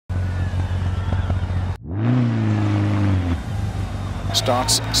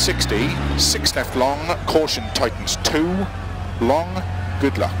Starts 60, 6 left long, caution tightens 2, long,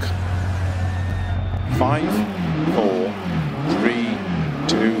 good luck. 5, 4, 3,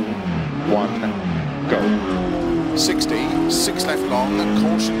 2, 1, go. 60, 6 left long,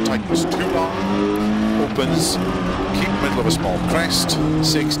 caution tightens 2 long, opens, keep middle of a small crest,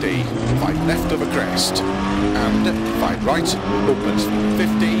 60, 5 left of a crest, and 5 right, opens,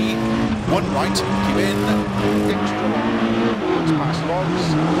 50, 1 right, keep in, extra long, past logs,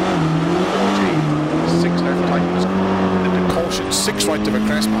 40, 6 left tightens, into caution, 6 right of a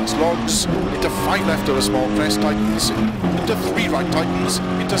crest, past logs, into 5 left of a small crest, tightens, into 3 right tightens,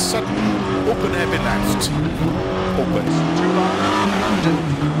 into sudden, open heavy left, opens, 2 long, and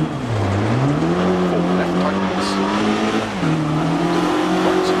 4 left tightens,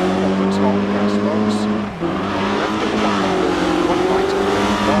 right, opens long, past logs, left of 1 right,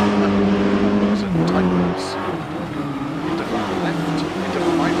 long, opens and tightens, into 5 left, into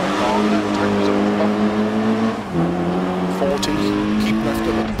 5 right long, tightens up the bump, 40, keep left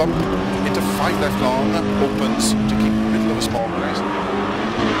of a bump, into 5 left long, opens to keep middle of a small crest,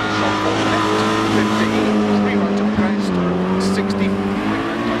 short 4 left, 50, 3 right of a crest, 60, 5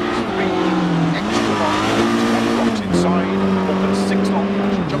 left tightens 3, extra long, 1 rocks inside, opens 6 long,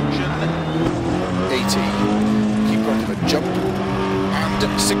 junction, 80, keep right of a jump, and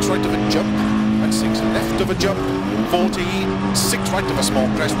 6 right of a jump, and 6 left of a jump, 40, 6 right of a small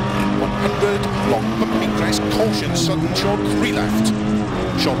crest, 100, long bumpy crest, caution, sudden short, 3 left,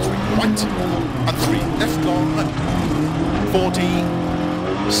 short 3 right, and 3 left long, 40,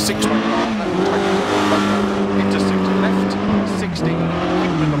 6 right long, into 6 left, 60,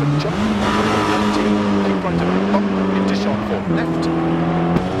 keep middle of a jump, 90, keep right of a bump, into short 4 left,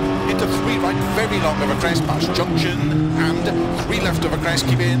 into 3 right, very long of a crest, past junction, and 3 left of a crest,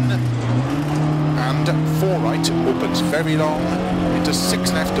 keep in, and 4 right, opens very long, into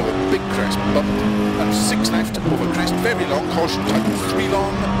 6 left of a big crest bump, and 6 left of a crest very long, caution tightens 3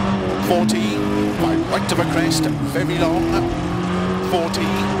 long, 40, 5 right of a crest, very long, 40,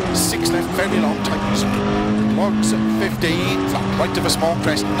 6 left very long, tightens logs, 50, flat right of a small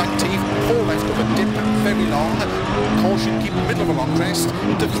crest, 90, 4 left of a dip, very long, caution, keep middle of a long crest,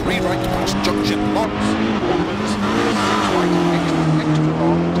 into 3 right past junction, logs, opens, 6 right, extra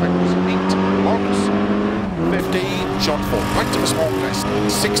long, tightens 8, logs, 50, short 4 right of a small crest,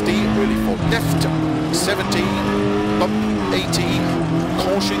 60, early 4 left, 70, bump, 80,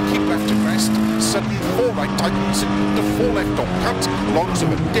 caution, keep left to crest, sudden 4 right tightens, into 4 left don't cut, logs of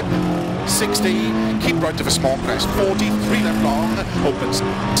a dip, 60, keep right of a small crest, 40, 3 left long, opens,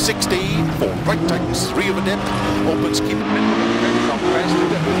 60, 4 right tightens, 3 of a dip, opens, keep middle of a very long crest,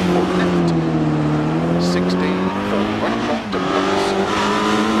 into 4 left, 60, 4 right long to cuts,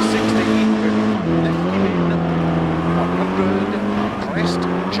 60, very left keep in, 100, crest,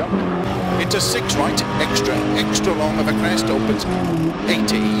 jump, into 6 right, extra long of a crest, opens,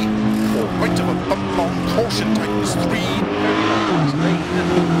 80, 4 right of a bump long, caution tightens 3, very long past lane,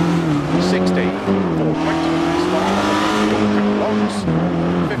 60, 4 right of a crest long, logs,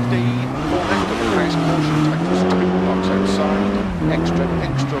 50, 4 left of a crest, caution tightens 2, logs outside, extra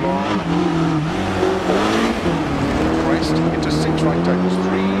long, 40, crest, into 6 right tightens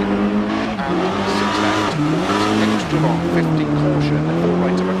 3, and 6 left, extra long, 50, caution, 4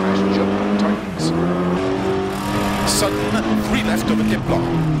 right of a crest, jump and tightens. Sudden, 3 left of a dip long,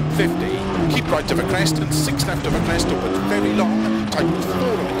 50, keep right of a crest, and 6 left of a crest, opens very long, tightens 4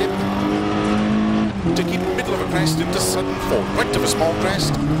 of a dip, to keep middle of a crest, into sudden 4 right of a small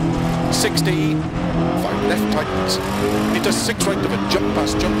crest, 60, 5 left tightens, into 6 right of a jump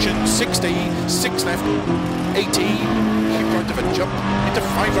past junction, 60, 6 left, 80, keep right of a jump, into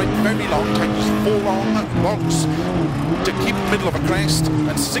 5 right very long, tightens 4 long, logs, to keep middle of a crest,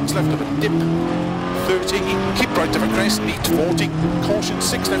 and 6 left of a dip, 30, keep right of a crest, neat 40, caution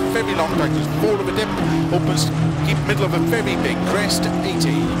 6 left very long, tightens 4 of a dip, opens, keep middle of a very big crest,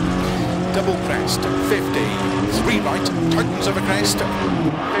 80, double crest, 50, 3 right, tightens of a crest, 50,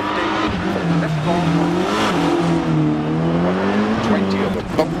 left long, 120 over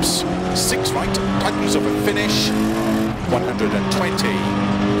bumps, 6 right, tightens of a finish, 120,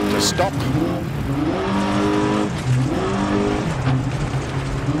 to stop,